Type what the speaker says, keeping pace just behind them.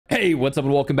Hey, what's up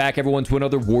and welcome back everyone to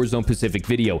another Warzone Pacific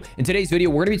video. In today's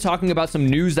video, we're going to be talking about some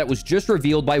news that was just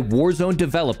revealed by Warzone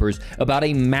developers about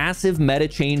a massive meta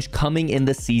change coming in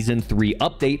the Season 3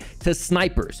 update to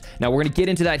snipers. Now, we're going to get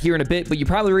into that here in a bit, but you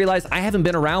probably realize I haven't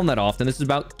been around that often. This is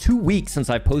about 2 weeks since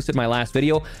I posted my last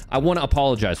video. I want to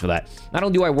apologize for that. Not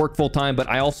only do I work full-time, but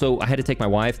I had to take my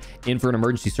wife in for an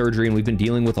emergency surgery, and we've been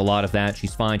dealing with a lot of that.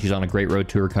 She's fine. She's on a great road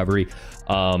to recovery.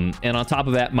 And on top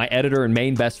of that, my editor and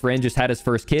main best friend just had his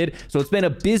first kid. So it's been a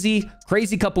busy,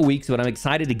 crazy couple weeks, but I'm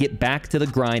excited to get back to the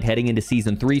grind heading into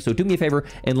Season 3. So do me a favor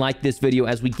and like this video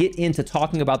as we get into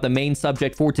talking about the main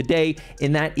subject for today,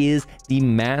 and that is the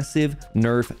massive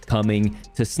nerf coming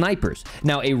to snipers.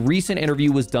 Now, a recent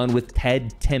interview was done with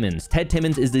Ted Timmons. Ted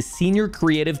Timmons is the senior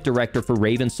creative director for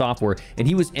Raven Software, and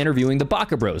he was interviewing the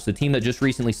Baka Bros, the team that just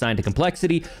recently signed to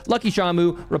Complexity, Lucky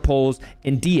Shamu, Repulse,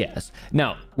 and Diaz.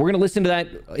 Now, we're going to listen to that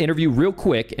interview real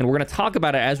quick, and we're going to talk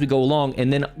about it as we go along,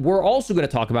 and then we're also going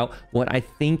to talk about what I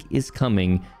think is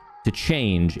coming to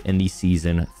change in the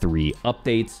Season 3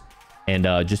 updates. And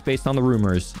just based on the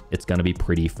rumors, it's going to be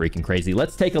pretty freaking crazy.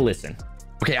 Let's take a listen.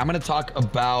 Okay, I'm going to talk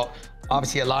about,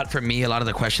 obviously, a lot for me, a lot of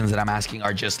the questions that I'm asking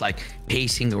are just like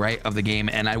pacing, right, of the game.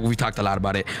 And we talked a lot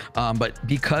about it. But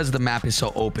because the map is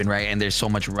so open, right, and there's so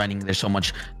much running, there's so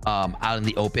much out in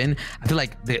the open, I feel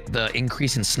like the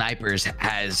increase in snipers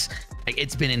has, like,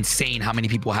 it's been insane how many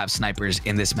people have snipers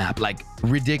in this map. Like,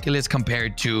 ridiculous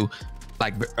compared to,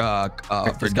 like, got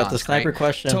the sniper right?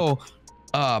 question. So,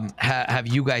 have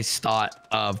you guys thought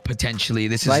of potentially,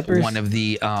 this snipers is one of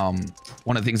the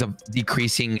things of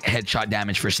decreasing headshot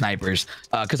damage for snipers,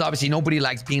 because obviously nobody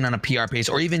likes being on a PR pace,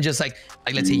 or even just like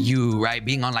let's say you, right,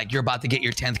 being on, like, you're about to get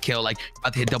your 10th kill, like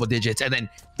about to hit double digits, and then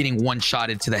getting one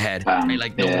shotted to the head, right?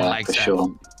 Like, no one likes that.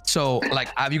 Sure. So, like,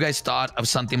 have you guys thought of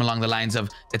something along the lines of,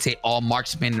 let's say, all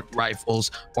marksman rifles,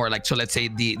 or like, so let's say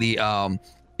the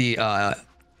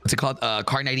what's it called,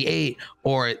 Car 98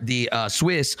 or the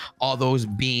Swiss, all those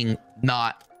being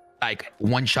not like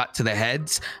one shot to the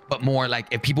heads, but more like,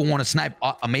 if people want to snipe,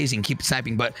 amazing, keep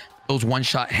sniping, but those one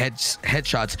shot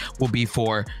headshots will be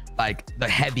for like the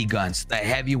heavy guns, the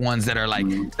heavy ones that are like,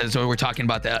 so we're talking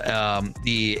about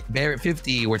the Barrett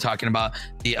 50, we're talking about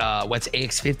the what's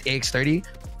AX50, AX30,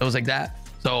 those like that.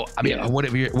 So, I mean,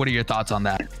 what are your thoughts on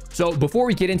that? So before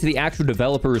we get into the actual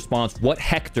developer response, what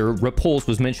Hector Repulse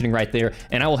was mentioning right there,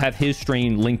 and I will have his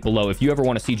stream linked below. If you ever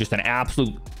want to see just an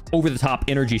absolute over-the-top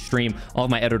energy stream, I'll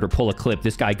have my editor pull a clip.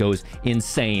 This guy goes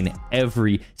insane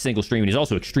every single stream, and he's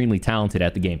also extremely talented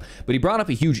at the game. But he brought up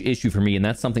a huge issue for me, and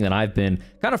that's something that I've been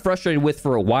kind of frustrated with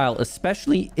for a while,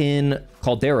 especially in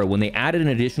Caldera when they added an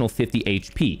additional 50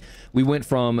 HP. We went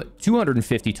from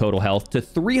 250 total health to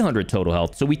 300 total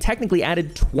health. So we technically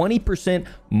added 20%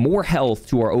 more health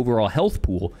to our overall health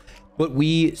pool, but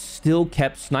we still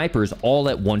kept snipers all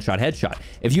at one-shot headshot.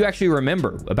 If you actually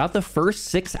remember, about the first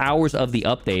 6 hours of the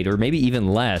update, or maybe even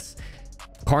less,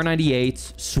 Car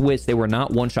 98s, Swiss, they were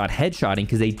not one-shot headshotting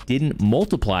because they didn't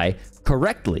multiply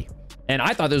correctly. And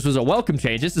I thought this was a welcome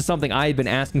change. This is something I had been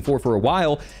asking for a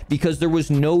while, because there was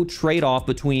no trade-off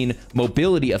between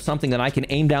mobility of something that I can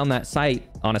aim down that sight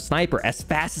on a sniper as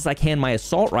fast as I can my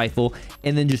assault rifle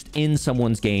and then just end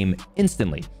someone's game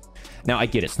instantly. Now, I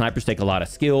get it. Snipers take a lot of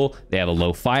skill. They have a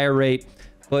low fire rate.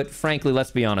 But frankly,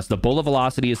 let's be honest, the bullet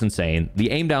velocity is insane.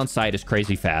 The aim down sight is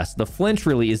crazy fast. The flinch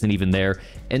really isn't even there.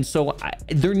 And so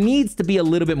there needs to be a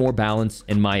little bit more balance,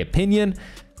 in my opinion.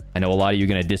 I know a lot of you are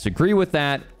going to disagree with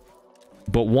that.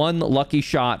 But one lucky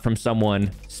shot from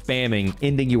someone spamming,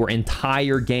 ending your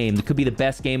entire game, that could be the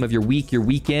best game of your week, your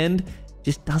weekend,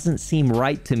 just doesn't seem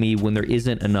right to me when there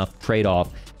isn't enough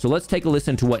trade-off. So let's take a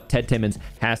listen to what Ted Timmons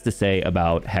has to say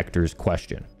about Hector's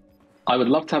question. I would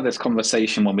love to have this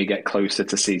conversation when we get closer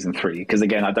to Season 3, because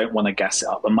again, I don't want to gas it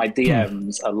up. And my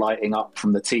DMs are lighting up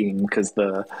from the team because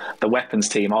the weapons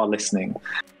team are listening.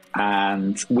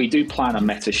 And we do plan a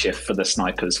meta shift for the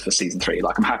snipers for Season 3.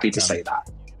 Like, I'm happy to say that.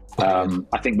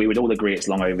 I think we would all agree it's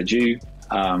long overdue.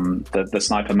 The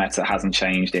sniper meta hasn't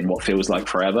changed in what feels like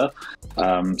forever.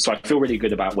 So I feel really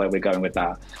good about where we're going with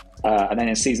that. And then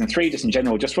in Season 3, just in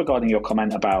general, just regarding your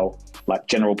comment about like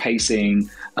general pacing,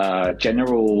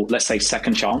 general, let's say,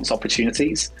 second chance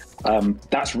opportunities,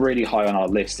 that's really high on our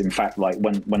list. In fact, like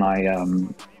when I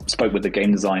spoke with the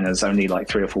game designers only like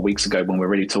 3 or 4 weeks ago, when we're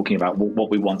really talking about what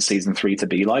we want Season 3 to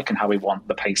be like and how we want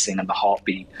the pacing and the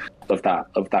heartbeat of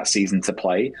that season to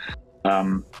play,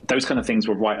 those kind of things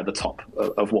were right at the top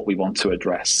of what we want to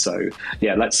address. So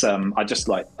yeah, let's I just,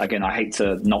 like, again, I hate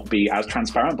to not be as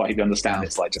transparent, but I hope you understand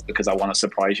it's like just because I want to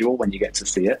surprise you all when you get to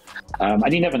see it.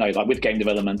 And you never know, like with game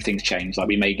development, things change. Like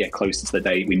we may get closer to the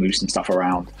date, we move some stuff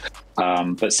around.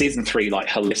 But season 3, like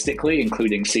holistically,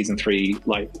 including season 3,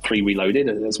 like 3 Reloaded,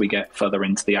 as we get further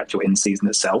into the actual in-season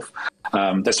itself,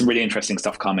 there's some really interesting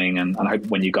stuff coming. And I hope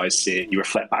when you guys see it, you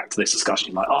reflect back to this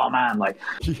discussion, like, oh man, like,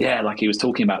 yeah, like he was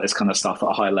talking about this kind of stuff at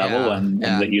a high level, and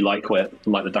that you like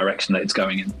the direction that it's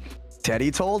going in.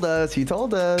 Teddy told us. He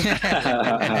told us.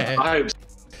 I hope so.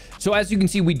 So as you can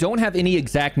see, we don't have any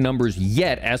exact numbers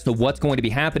yet as to what's going to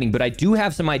be happening, but I do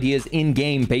have some ideas in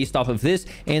game based off of this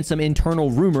and some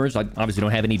internal rumors. I obviously don't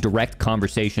have any direct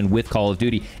conversation with Call of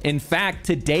Duty. In fact,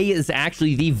 today is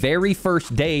actually the very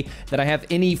first day that I have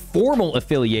any formal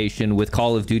affiliation with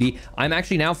Call of Duty. I'm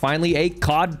actually now finally a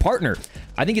COD partner.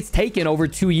 I think it's taken over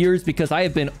 2 years because I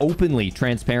have been openly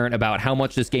transparent about how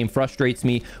much this game frustrates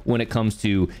me when it comes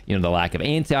to, you know, the lack of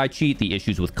anti-cheat, the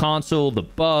issues with console, the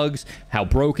bugs, how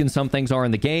broken some things are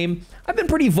in the game. I've been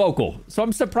pretty vocal, so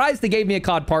I'm surprised they gave me a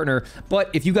COD partner. But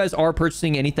if you guys are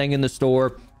purchasing anything in the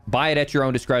store, buy it at your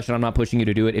own discretion. I'm not pushing you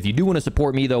to do it. If you do want to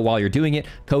support me, though, while you're doing it,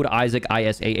 code Isaac,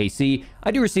 ISAAC.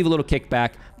 I do receive a little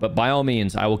kickback, but by all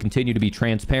means, I will continue to be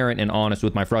transparent and honest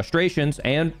with my frustrations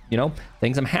and, you know,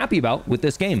 things I'm happy about with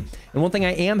this game. And one thing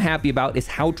I am happy about is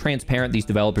how transparent these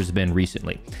developers have been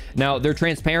recently. Now, they're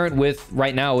transparent with,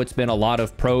 right now, it's been a lot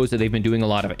of pros that they've been doing a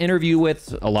lot of interview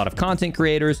with, a lot of content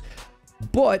creators.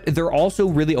 But they're also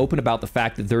really open about the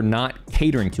fact that they're not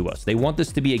catering to us. They want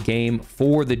this to be a game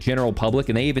for the general public,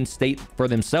 and they even state for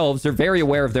themselves they're very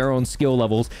aware of their own skill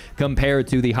levels compared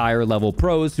to the higher level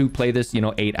pros who play this, you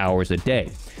know, 8 hours a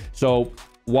day. So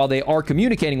while they are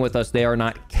communicating with us, they are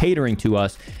not catering to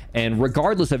us. And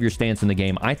regardless of your stance in the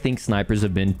game, I think snipers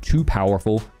have been too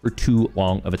powerful for too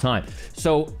long of a time.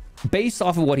 So based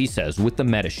off of what he says with the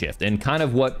meta shift and kind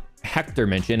of what Hector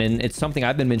mentioned, and it's something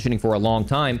I've been mentioning for a long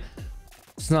time,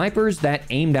 snipers that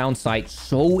aim down sight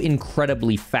so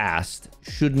incredibly fast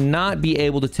should not be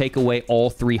able to take away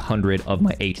all 300 of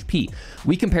my HP.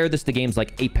 We compare this to games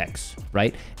like Apex,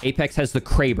 right? Apex has the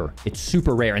Kraber. It's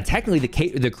super rare. And technically,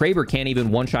 the Kraber can't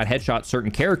even one-shot headshot certain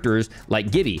characters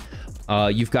like Gibby.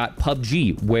 You've got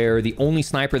PUBG, where the only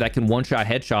sniper that can one-shot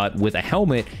headshot with a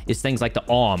helmet is things like the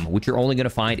AWM, which you're only going to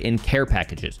find in care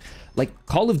packages. Like,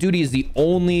 Call of Duty is the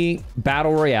only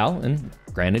battle royale, and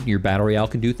granted, your battle royale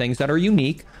can do things that are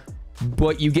unique,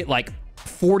 but you get like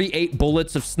 48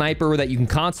 bullets of sniper that you can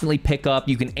constantly pick up.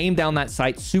 You can aim down that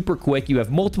sight super quick. You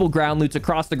have multiple ground loots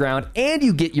across the ground, and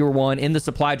you get your one in the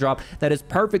supply drop that is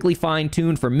perfectly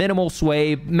fine-tuned for minimal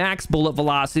sway, max bullet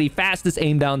velocity, fastest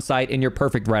aim down sight, and your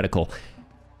perfect reticle.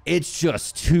 It's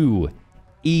just too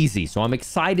easy. So I'm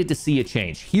excited to see a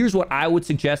change. Here's what I would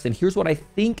suggest, and here's what I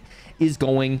think is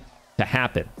going to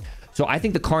happen. So I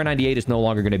think the Kar 98 is no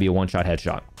longer going to be a one-shot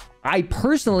headshot. I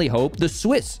personally hope the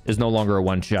Swiss is no longer a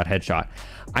one-shot headshot.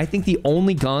 I think the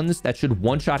only guns that should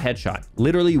one-shot headshot,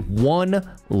 literally one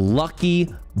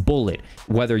lucky bullet,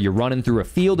 whether you're running through a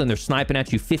field and they're sniping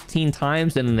at you 15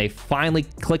 times and then they finally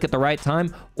click at the right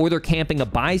time, or they're camping a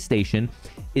buy station,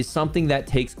 is something that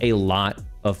takes a lot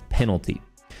of penalty.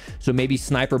 So maybe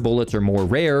sniper bullets are more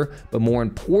rare, but more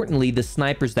importantly, the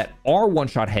snipers that are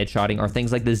one-shot headshotting are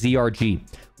things like the ZRG,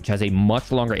 which has a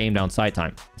much longer aim down sight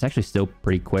time. It's actually still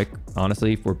pretty quick,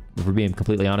 honestly, if we're being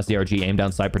completely honest. ZRG aim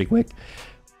down sight pretty quick.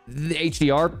 The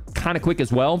HDR, kind of quick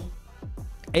as well.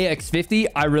 AX50,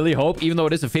 I really hope, even though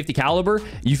it is a 50 caliber,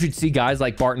 you should see guys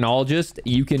like Bartonologist.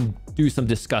 You can do some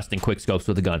disgusting quick scopes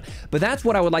with the gun. But that's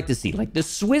what I would like to see. Like the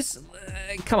Swiss,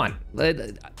 come on.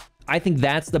 I think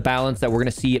that's the balance that we're going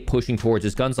to see it pushing towards,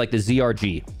 is guns like the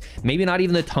ZRG. Maybe not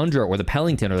even the Tundra or the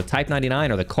Pellington or the Type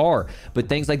 99 or the Kar, but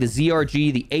things like the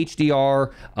ZRG, the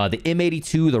HDR, the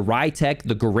M82, the Rytec,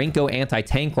 the Gorenko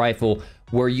anti-tank rifle,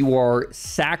 where you are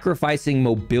sacrificing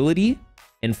mobility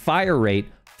and fire rate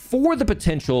for the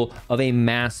potential of a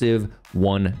massive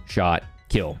one-shot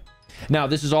kill. Now,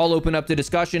 this is all open up to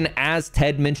discussion. As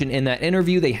Ted mentioned in that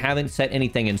interview, they haven't set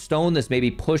anything in stone. This may be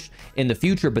pushed in the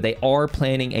future, but they are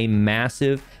planning a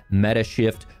massive meta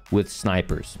shift with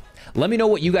snipers. Let me know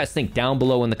what you guys think down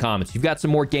below in the comments. You've got some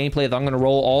more gameplay that I'm going to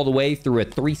roll all the way through a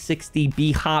 360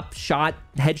 B-hop shot,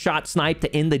 headshot snipe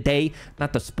to end the day.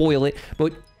 Not to spoil it,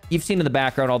 but you've seen in the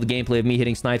background all the gameplay of me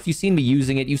hitting snipes. You've seen me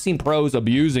using it. You've seen pros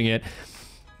abusing it.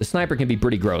 The sniper can be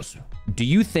pretty gross. Do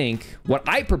you think what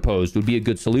I proposed would be a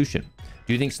good solution?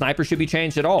 Do you think sniper should be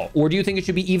changed at all? Or do you think it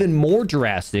should be even more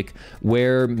drastic,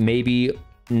 where maybe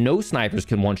no snipers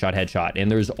can one-shot headshot and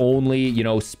there's only, you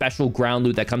know, special ground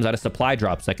loot that comes out of supply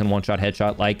drops that can one-shot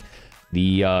headshot, like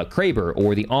the Kraber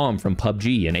or the Om from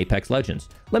PUBG and Apex Legends?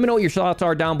 Let me know what your thoughts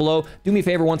are down below. Do me a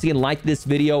favor, once again, like this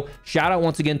video. Shout out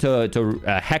once again to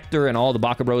Hector and all the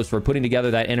Baka Bros for putting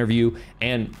together that interview.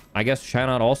 And I guess shout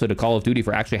out also to Call of Duty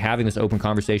for actually having this open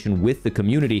conversation with the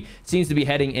community. Seems to be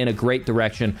heading in a great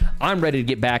direction. I'm ready to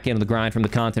get back into the grind from the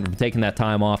content, from taking that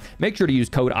time off. Make sure to use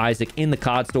code Isaac in the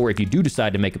COD store if you do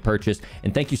decide to make a purchase.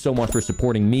 And thank you so much for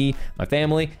supporting me, my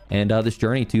family, and this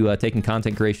journey to taking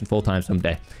content creation full-time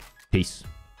someday. Peace.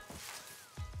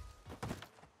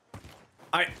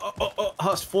 All right,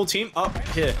 Huss, full team up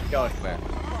here. Go. Where?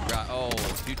 Oh,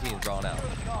 2 teams drawn out.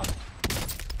 I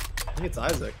think it's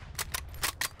Isaac.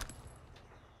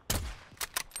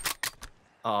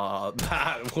 Oh,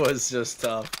 that was just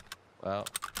tough. Well.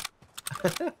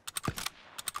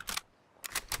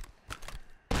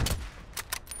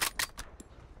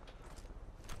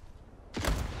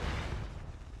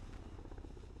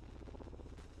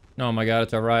 Oh my god,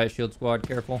 it's a riot shield squad.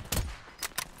 Careful.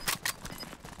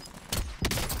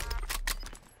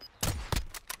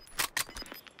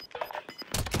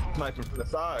 Sniper from the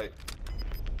side.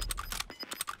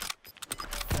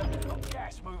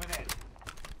 Gas moving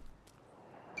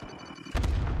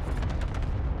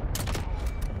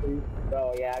in.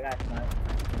 Bro, yeah, I got sniped.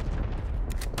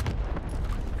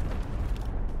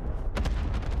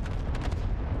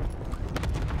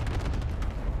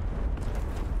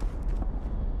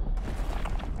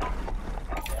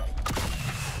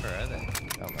 Where are they?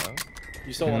 Down low?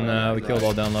 You still want No, we killed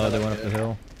all down low. They went up the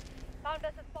hill. Found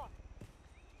us a spot.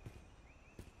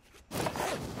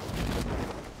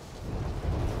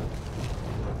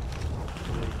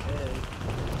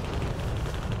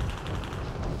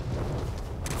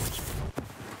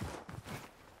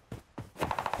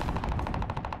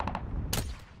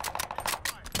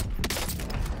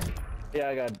 Yeah,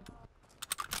 I got.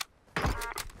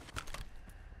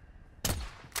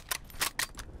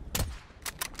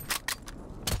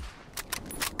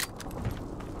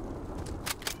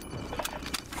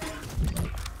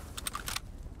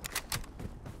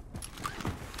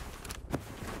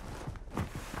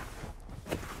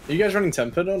 Are you guys running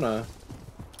Tempid or no?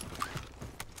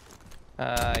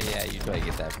 Yeah, usually I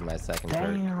get that for my second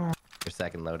perk. Your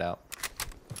second loadout.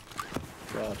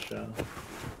 Gotcha.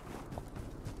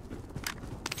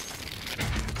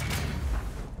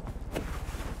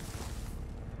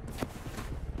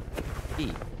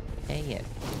 Hang it.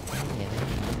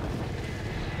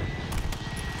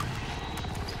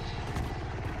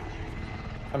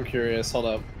 I'm curious. Hold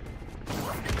up.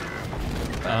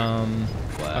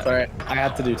 What? Sorry, I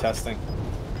had to do testing.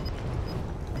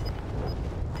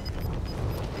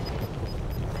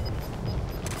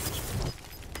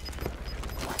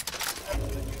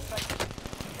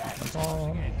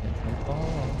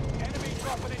 Enemy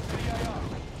dropping into the AO.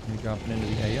 You're dropping into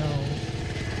the AO.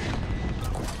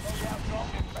 Loadout drop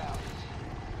inbound.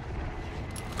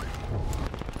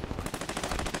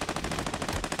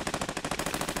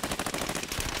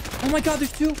 Oh my god,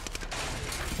 there's 2.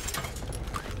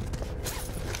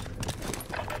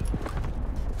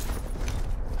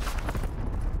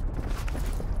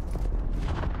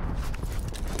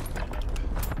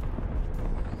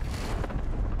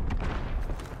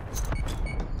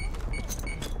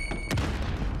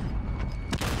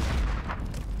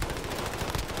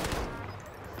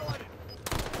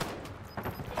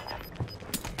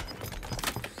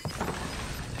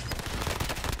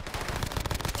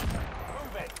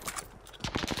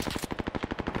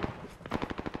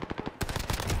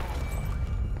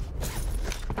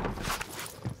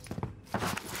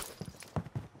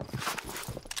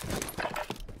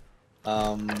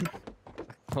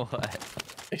 What?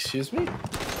 Excuse me?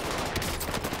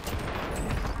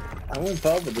 I won't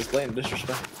bow with this blatant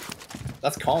disrespect.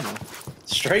 That's Calmer.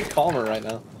 Straight Calmer right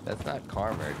now. That's not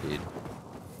karma, dude.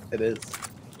 It is.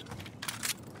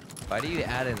 Why do you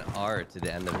add an R to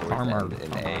the end of words Karma. and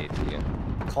an A to you?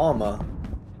 Calmer.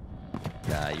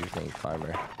 Nah, you're saying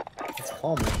karma. It's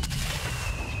Calmer.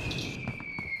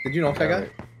 Did you knock that guy?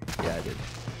 Yeah, I did.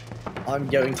 I'm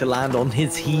going to land on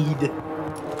his head.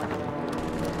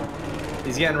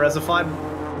 He's getting resified.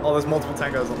 Oh, there's multiple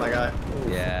tangos on that guy.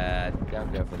 Yeah,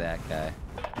 don't go for that guy.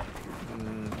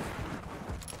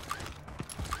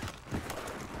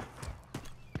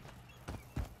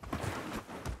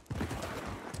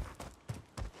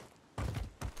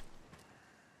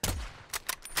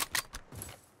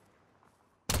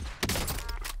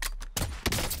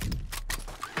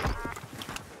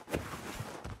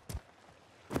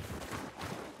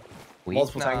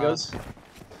 Multiple tangos.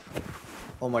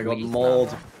 Oh my god,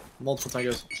 multiple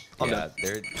tangos. I'm Yeah,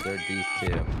 dead. they're these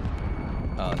two.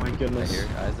 Oh my goodness. Right here,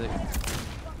 Isaac.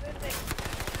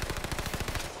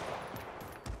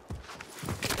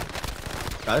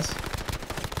 Guys.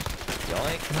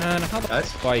 Yoink. Man, how the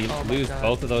Guys. fuck do I Oh my lose God.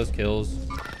 both of those kills?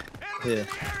 Yeah.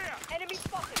 Enemy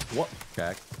spotted. What?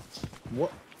 Crack.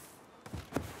 What?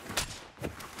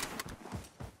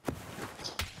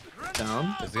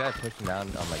 Down. Is the guy pushing down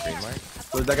on my green mark?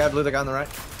 Blue that guy on the right.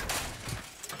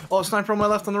 Oh, sniper on my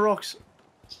left on the rocks.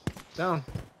 Down.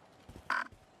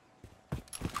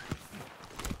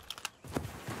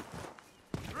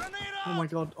 Oh my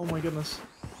god, oh my goodness.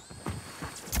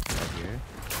 Right here.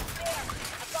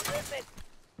 I've got movement.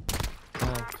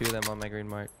 Oh, two of them on my green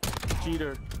mark.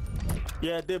 Cheater.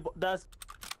 Yeah, that's.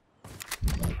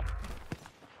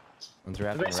 One's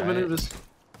wrapping Evasive right. maneuvers.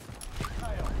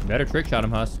 Better trick shot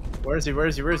him, Husk. Where is he? Where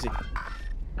is he? Where is he?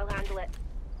 I'll handle it.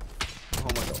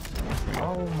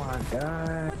 Oh my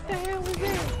god. Oh my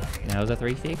god. That was a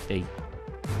 360.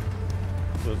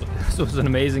 This was an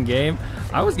amazing game.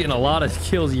 I was getting a lot of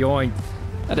kills yoinked.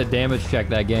 I had to damage check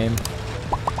that game.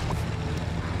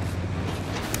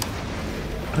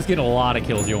 I was getting a lot of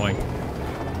kills yoinked.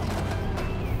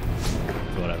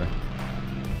 Whatever.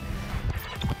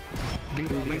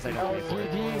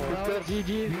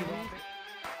 GG.